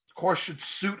 course should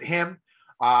suit him.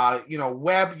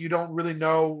 Webb, you don't really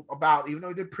know about, even though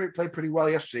he did play pretty well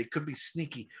yesterday. Could be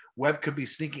sneaky. Webb could be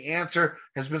sneaky. Answer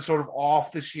has been sort of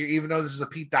off this year, even though this is a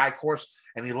Pete Dye course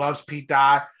and he loves Pete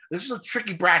Dye. This is a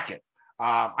tricky bracket.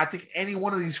 I think any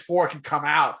one of these four can come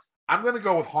out. I'm going to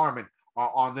go with Harman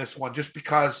on this one, just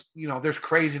because, there's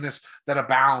craziness that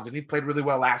abounds, and he played really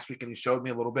well last week, and he showed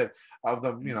me a little bit of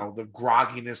the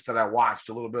grogginess that I watched,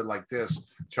 a little bit like this,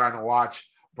 trying to watch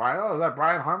Brian, is that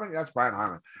Brian Harmon? That's Brian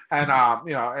Harmon.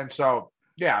 And so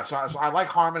I like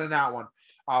Harmon in that one.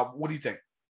 What do you think?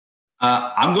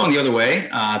 I'm going the other way,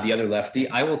 the other lefty.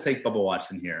 I will take Bubba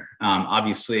Watson here.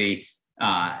 Obviously,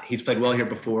 he's played well here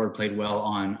before, played well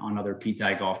on other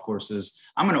PTI golf courses.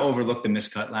 I'm going to overlook the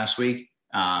miscut last week.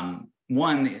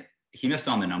 One, he missed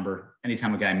on the number.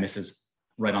 Anytime a guy misses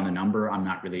right on the number, I'm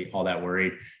not really all that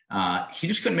worried. He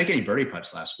just couldn't make any birdie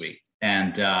putts last week.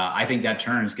 And I think that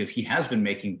turns because he has been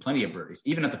making plenty of birdies.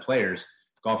 Even at the Players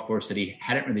golf course that he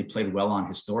hadn't really played well on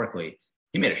historically,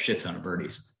 he made a shit ton of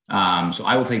birdies. So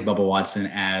I will take Bubba Watson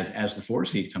as the 4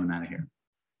 seed coming out of here.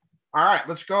 All right,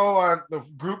 let's go on the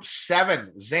group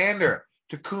 7. Xander,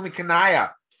 Takumi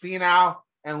Kanaya, Finau,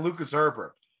 and Lucas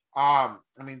Herbert.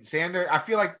 Xander, I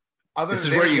feel like this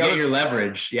is where you get your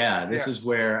leverage. Yeah, this is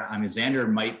where,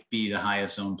 Xander might be the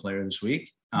highest owned player this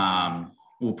week.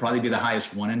 Will probably be the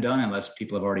highest one and done unless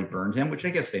people have already burned him, which I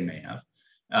guess they may have.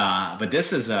 But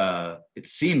this is it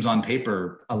seems on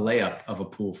paper, a layup of a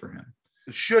pool for him.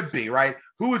 It should be, right?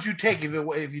 Who would you take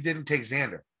if you didn't take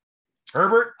Xander?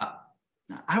 Herbert?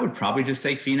 I would probably just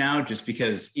take Finau just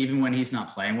because even when he's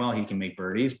not playing well, he can make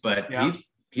birdies, but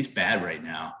he's bad right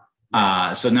now.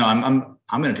 So no, I'm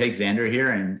going to take Xander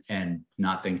here and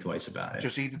not think twice about it.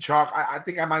 Just eat the chalk. I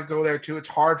think I might go there too. It's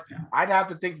hard. Yeah. I'd have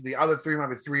to think that the other 3 might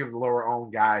be 3 of the lower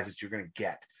owned guys that you're going to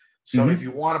get. So if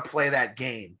you want to play that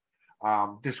game,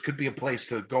 this could be a place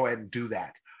to go ahead and do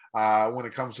that when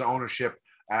it comes to ownership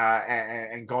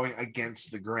and going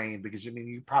against the grain, because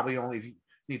you probably only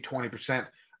need 20%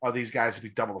 of these guys to be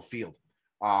double the field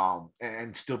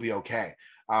and still be okay.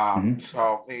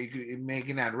 So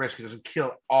making that risk, it doesn't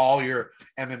kill all your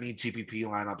MME GPP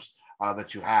lineups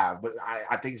that you have. But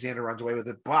I think Xander runs away with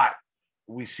it. But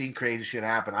we've seen crazy shit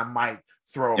happen. I might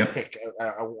throw a pick,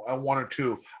 a 1 or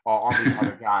 2 on these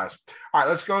other guys. All right,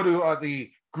 let's go to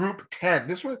the group 10.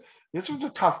 This one's a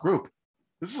tough group.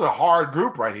 This is a hard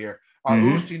group right here.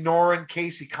 Usti, Noren,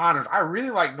 Casey, Connors. I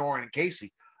really like Noren and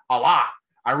Casey a lot.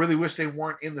 I really wish they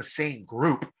weren't in the same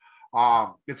group.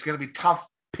 It's going to be tough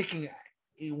picking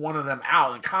one of them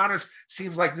out. And Connors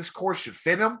seems like this course should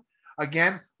fit him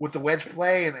again with the wedge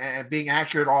play and being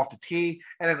accurate off the tee.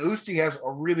 And then Usti has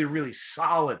a really, really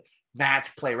solid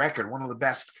match play record, one of the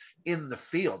best in the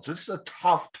field. So this is a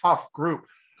tough group.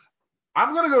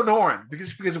 I'm going to go Noren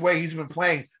because of the way he's been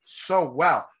playing so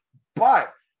well.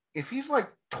 But if he's like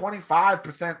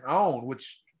 25% owned,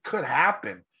 which could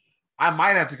happen, I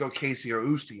might have to go Casey or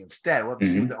Usti instead. We'll have to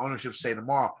see what the ownership say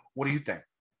tomorrow. What do you think?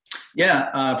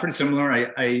 Yeah, pretty similar.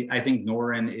 I think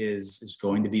Noren is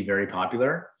going to be very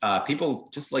popular. People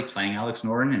just like playing Alex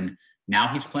Noren, and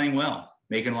now he's playing well,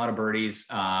 making a lot of birdies.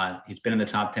 He's been in the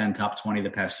top 10, top 20 the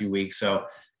past few weeks. So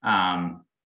I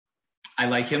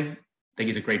like him. I think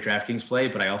he's a great DraftKings play,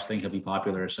 but I also think he'll be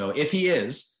popular. So if he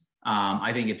is,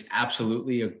 I think it's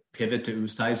absolutely a pivot to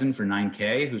Oosthuizen for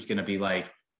 9K, who's going to be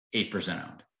like 8%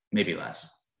 owned, maybe less.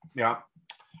 Yeah.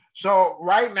 So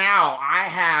right now I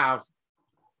have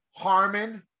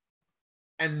Harmon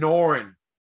and Noren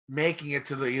making it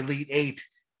to the Elite 8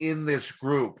 in this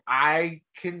group. I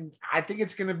think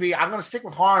it's going to be, I'm going to stick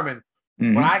with Harmon,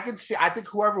 but I think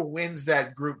whoever wins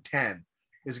that group 10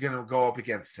 is going to go up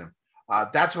against him.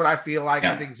 That's what I feel like.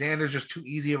 Yeah. I think Xander's just too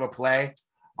easy of a play.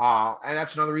 And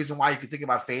that's another reason why you could think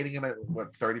about fading him at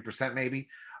 30% maybe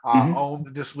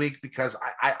owned this week, because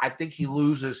I think he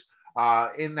loses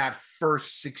in that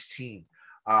first 16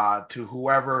 to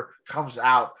whoever comes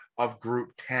out of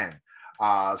group 10.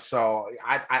 So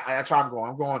that's how I'm going.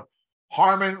 I'm going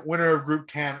Harmon, winner of group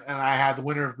 10, and I have the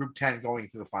winner of group 10 going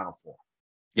to the final 4.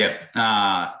 Yep.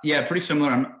 Yeah, pretty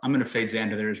similar. I'm going to fade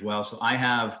Xander there as well. So I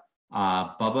have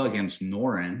Bubba against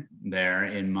Noren there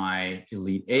in my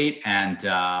Elite 8, and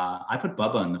I put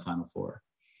Bubba in the final 4.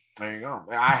 There you go.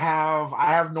 I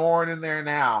have Noren in there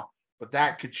now, but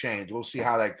that could change. We'll see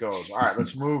how that goes. All right,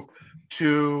 let's move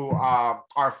to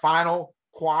our final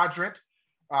quadrant.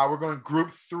 We're going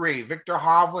group 3. Victor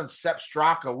Hovland, Sepp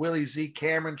Straka, Willie Z,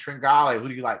 Cameron Tringale. Who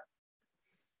do you like?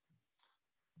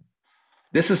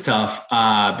 This is tough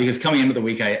because coming into the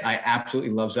week, I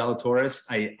absolutely love Zalatoris.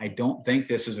 I don't think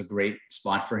this is a great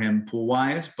spot for him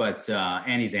pool-wise, but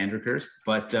and he's Andrikers.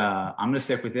 But I'm going to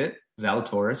stick with it,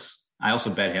 Zalatoris. I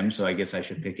also bet him, so I guess I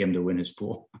should pick him to win his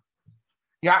pool.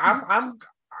 Yeah,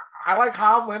 I like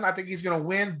Hovland. I think he's going to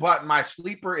win, but my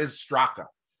sleeper is Straka.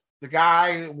 The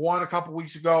guy won a couple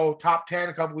weeks ago, top 10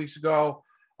 a couple weeks ago,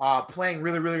 playing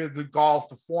really, really, really good golf.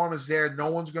 The form is there. No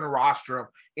one's going to roster him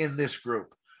in this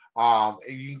group.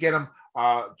 You can get him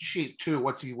cheap too.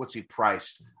 What's he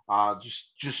priced?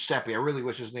 Just Giuseppe. I really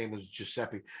wish his name was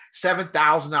Giuseppe.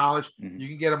 $7,000. You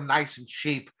can get him nice and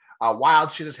cheap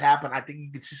Wild shit has happened. I think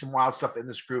you can see some wild stuff in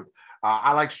this group.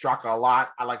 I like Straka a lot.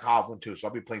 I like Hovland too. So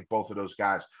I'll be playing both of those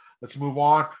guys. Let's move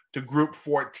on to Group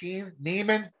 14.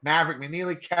 Neiman, Maverick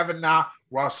McNeely, Kevin Na,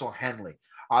 Russell Henley.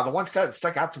 The one that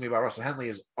stuck out to me about Russell Henley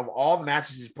is of all the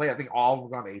matches he's played, I think all of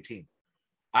them have gone to 18.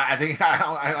 I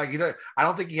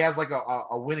don't think he has like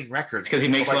a winning record. It's because he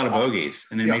makes a lot of bogeys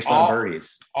and then makes a lot of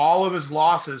birdies. All of his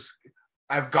losses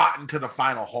have gotten to the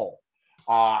final hole.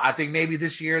 I think maybe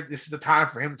this year, this is the time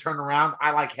for him to turn around.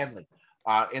 I like Henley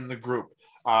in the group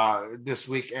this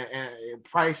week, and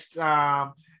priced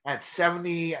at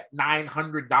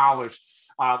 $7,900.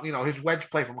 His wedge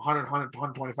play from 100 to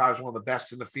 125 is one of the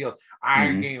best in the field.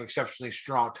 Iron game exceptionally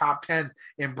strong. Top 10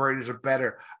 in birdies or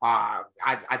better. I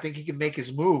think he can make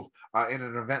his move in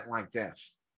an event like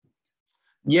this.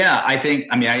 Yeah, I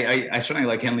certainly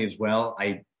like Henley as well.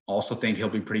 I also think he'll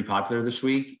be pretty popular this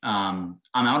week. I'm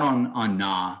out on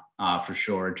Na for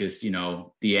sure. Just,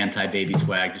 the anti-baby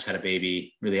swag, just had a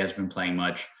baby, really hasn't been playing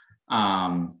much.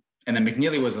 And then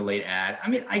McNeely was a late ad.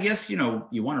 I guess, you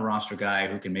want a roster guy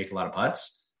who can make a lot of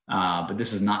putts, but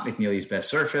this is not McNeely's best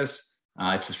surface.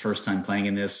 It's his first time playing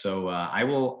in this. So I'm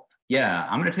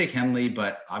going to take Henley,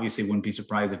 but obviously wouldn't be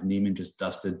surprised if Neiman just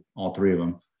dusted all three of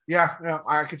them. Yeah,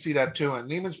 I could see that too. And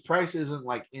Neiman's price isn't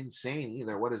like insane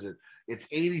either. What is it? It's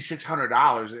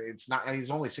 $8,600. It's not.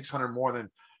 He's only $700 more than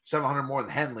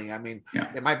Henley.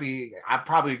 It might be. I'm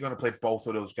probably going to play both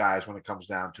of those guys when it comes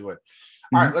down to it.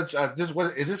 All right, let's.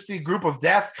 Is this the group of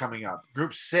death coming up?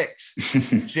 Group 6.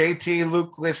 JT,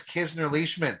 Luke List, Kisner,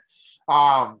 Leishman.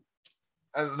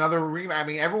 Another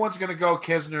rematch. Everyone's going to go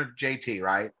Kisner, JT,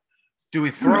 right? Do we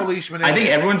throw Leishman in? I think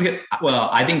everyone's going. Well,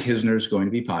 I think Kisner's going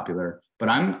to be popular, but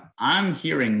I'm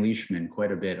hearing Leishman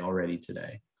quite a bit already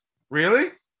today. Really?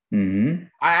 Mm-hmm.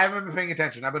 I haven't been paying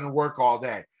attention. I've been at work all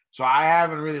day, so I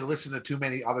haven't really listened to too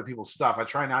many other people's stuff. I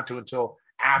try not to until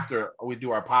after we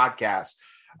do our podcast.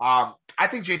 I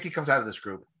think JT comes out of this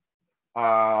group.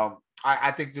 I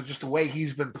think that just the way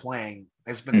he's been playing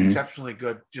has been exceptionally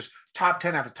good. Just top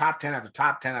 10 after top 10 after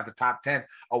top 10 after top 10.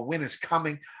 A win is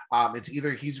coming. It's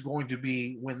either he's going to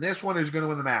win this one or he's going to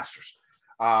win the Masters.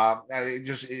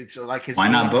 It's like his. Why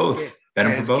not both?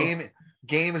 Better for both.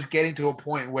 Game is getting to a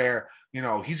point where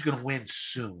he's going to win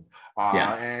soon.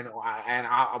 And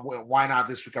why not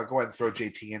this week? I'll go ahead and throw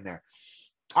JT in there.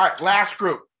 All right, last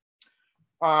group.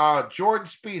 Jordan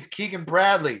Spieth, Keegan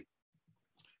Bradley,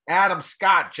 Adam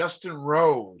Scott, Justin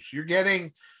Rose. You're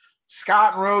getting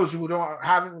Scott and Rose, who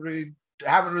haven't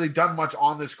really done much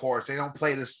on this course. They don't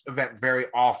play this event very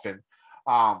often.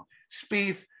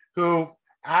 Spieth, who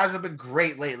hasn't been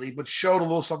great lately, but showed a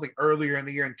little something earlier in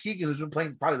the year, and Keegan, who's been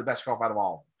playing probably the best golf out of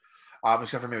all of them,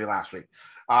 except for maybe last week.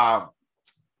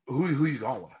 Who you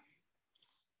going with?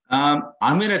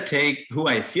 I'm going to take who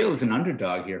I feel is an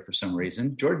underdog here for some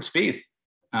reason, Jordan Spieth.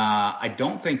 I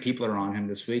don't think people are on him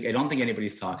this week. I don't think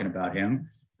anybody's talking about him.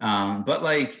 But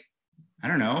I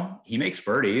don't know. He makes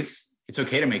birdies. It's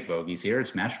okay to make bogeys here.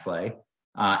 It's match play.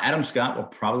 Adam Scott will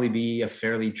probably be a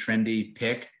fairly trendy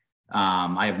pick.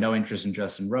 I have no interest in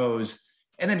Justin Rose.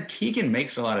 And then Keegan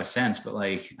makes a lot of sense, but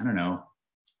I don't know.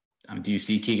 Do you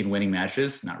see Keegan winning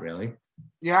matches? Not really.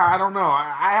 Yeah, I don't know.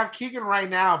 I have Keegan right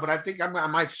now, but I think I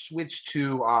might switch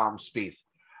to Spieth.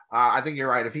 I think you're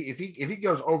right. If he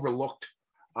goes overlooked,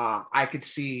 I could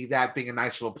see that being a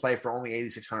nice little play for only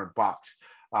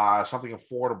 $8,600. Something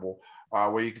affordable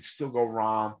where you could still go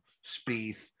Rahm,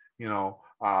 Spieth. You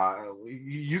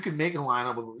can make a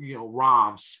lineup with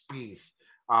Rahm, Spieth,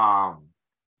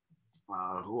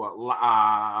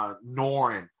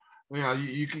 Noren.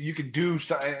 You can do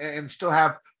stuff and still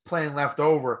have playing left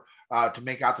over to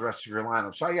make out the rest of your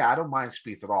lineup. So yeah, I don't mind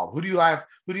Spieth at all. Who do you have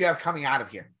coming out of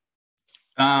here?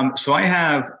 So I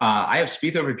have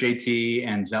Spieth over JT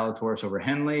and Zalatoris over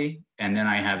Henley, and then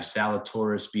I have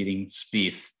Zalatoris beating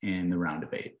Spieth in the round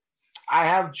of 8. I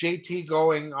have JT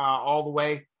going all the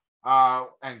way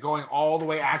and going all the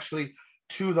way actually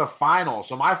to the final.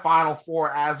 So my final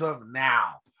 4 as of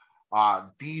now,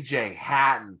 DJ,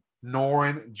 Hatton,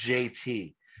 Noren,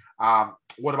 JT.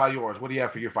 What about yours? What do you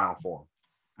have for your final 4?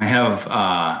 I have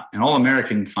an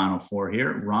All-American final 4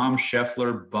 here. Rahm,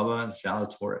 Scheffler, Bubba,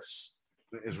 Zalatoris.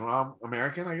 Is Rahm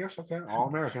American, I guess? Okay,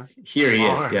 All-American. Here he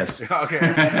is, yes. Okay.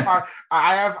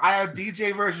 I have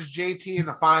DJ versus JT in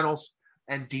the finals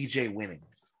and DJ winning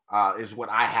is what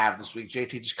I have this week.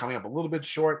 JT just coming up a little bit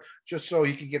short just so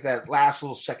he can get that last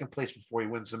little second place before he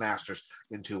wins the Masters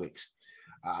in 2 weeks.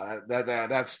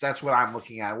 That's what I'm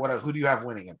looking at. Who do you have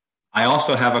winning it? I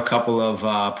also have a couple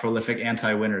of prolific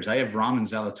anti-winners. I have Rahm and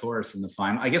Zalatoris in the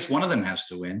final. I guess one of them has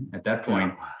to win at that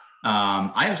point.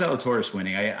 I have Zalatoris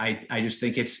winning. I just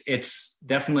think it's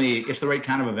definitely, it's the right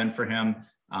kind of event for him.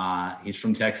 He's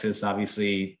from Texas,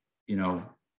 obviously,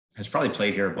 has probably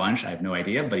played here a bunch. I have no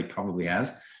idea, but he probably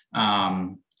has.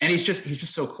 And he's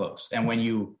just so close. And when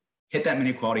you hit that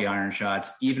many quality iron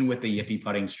shots, even with the yippee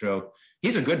putting stroke,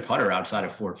 he's a good putter outside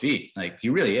of 4 feet. Like, he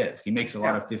really is. He makes a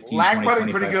lot of 15, lag 20, putting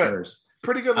 25 pretty good. footers.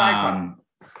 Pretty good lag putting.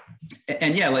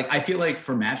 And yeah, like, I feel like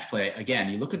for match play, again,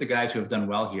 you look at the guys who have done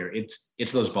well here,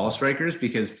 it's those ball strikers,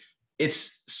 because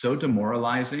it's so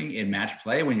demoralizing in match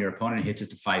play when your opponent hits it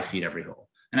to 5 feet every hole.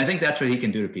 And I think that's what he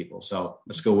can do to people. So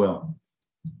let's go, Will. All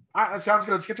right, that sounds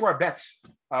good. Let's get to our bets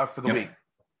for the week.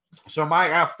 So I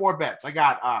have 4 bets. I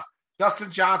got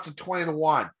Dustin Johnson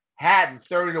 20-1, Hatton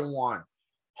 30-1,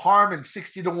 Harmon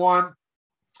 60-1,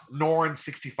 Noren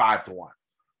 65-1.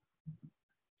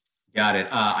 Got it.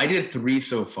 I did 3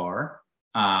 so far.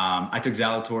 I took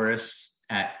Zalatoris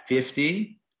at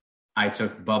 50. I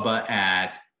took Bubba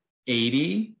at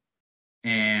 80.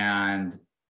 And,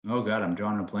 oh, God, I'm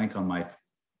drawing a blank on my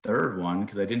third one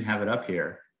because I didn't have it up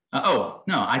here.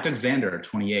 I took Xander at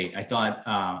 28. I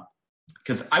thought,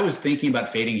 because I was thinking about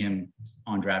fading him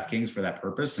on DraftKings for that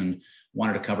purpose and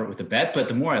wanted to cover it with a bet. But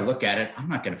the more I look at it, I'm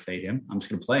not going to fade him. I'm just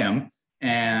going to play him,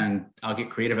 and I'll get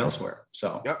creative elsewhere.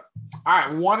 So, yep. All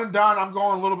right, one and done. I'm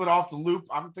going a little bit off the loop.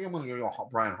 I think I'm going to go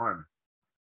Brian Harmon.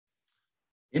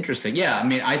 Interesting. Yeah, I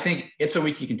mean, I think it's a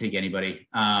week you can take anybody,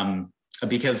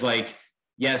 because, like,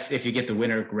 yes, if you get the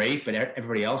winner, great, but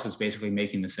everybody else is basically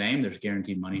making the same. There's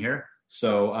guaranteed money here.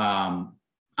 So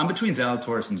I'm between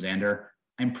Zalatoris and Xander.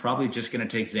 I'm probably just going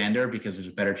to take Xander because there's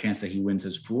a better chance that he wins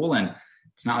his pool, and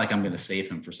it's not like I'm going to save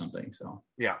him for something. So,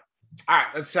 yeah. All right,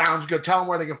 that sounds good. Tell them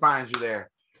where they can find you there,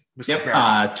 Mr.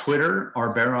 Yep. Twitter,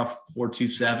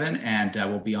 Arberoff427, and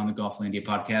we'll be on the Golflandia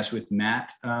podcast with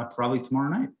Matt probably tomorrow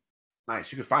night.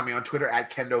 Nice. You can find me on Twitter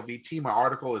at KendoVT. My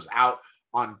article is out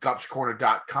on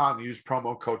gupscorner.com. Use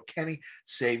promo code Kenny.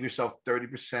 Save yourself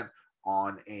 30%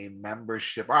 on a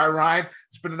membership. All right, Ryan,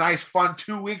 it's been a nice, fun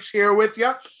 2 weeks here with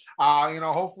you.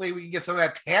 Hopefully we can get some of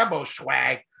that Tambo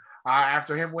swag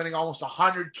after him winning almost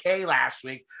 100K last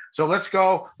week. So let's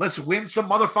go. Let's win some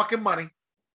motherfucking money.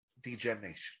 DGen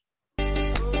Nation.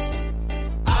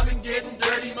 I've been getting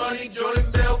dirty money,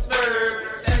 Jordan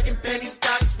Belfort. Stacking penny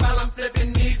stocks while I'm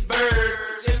flipping these birds.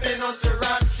 Sipping on Ciroc.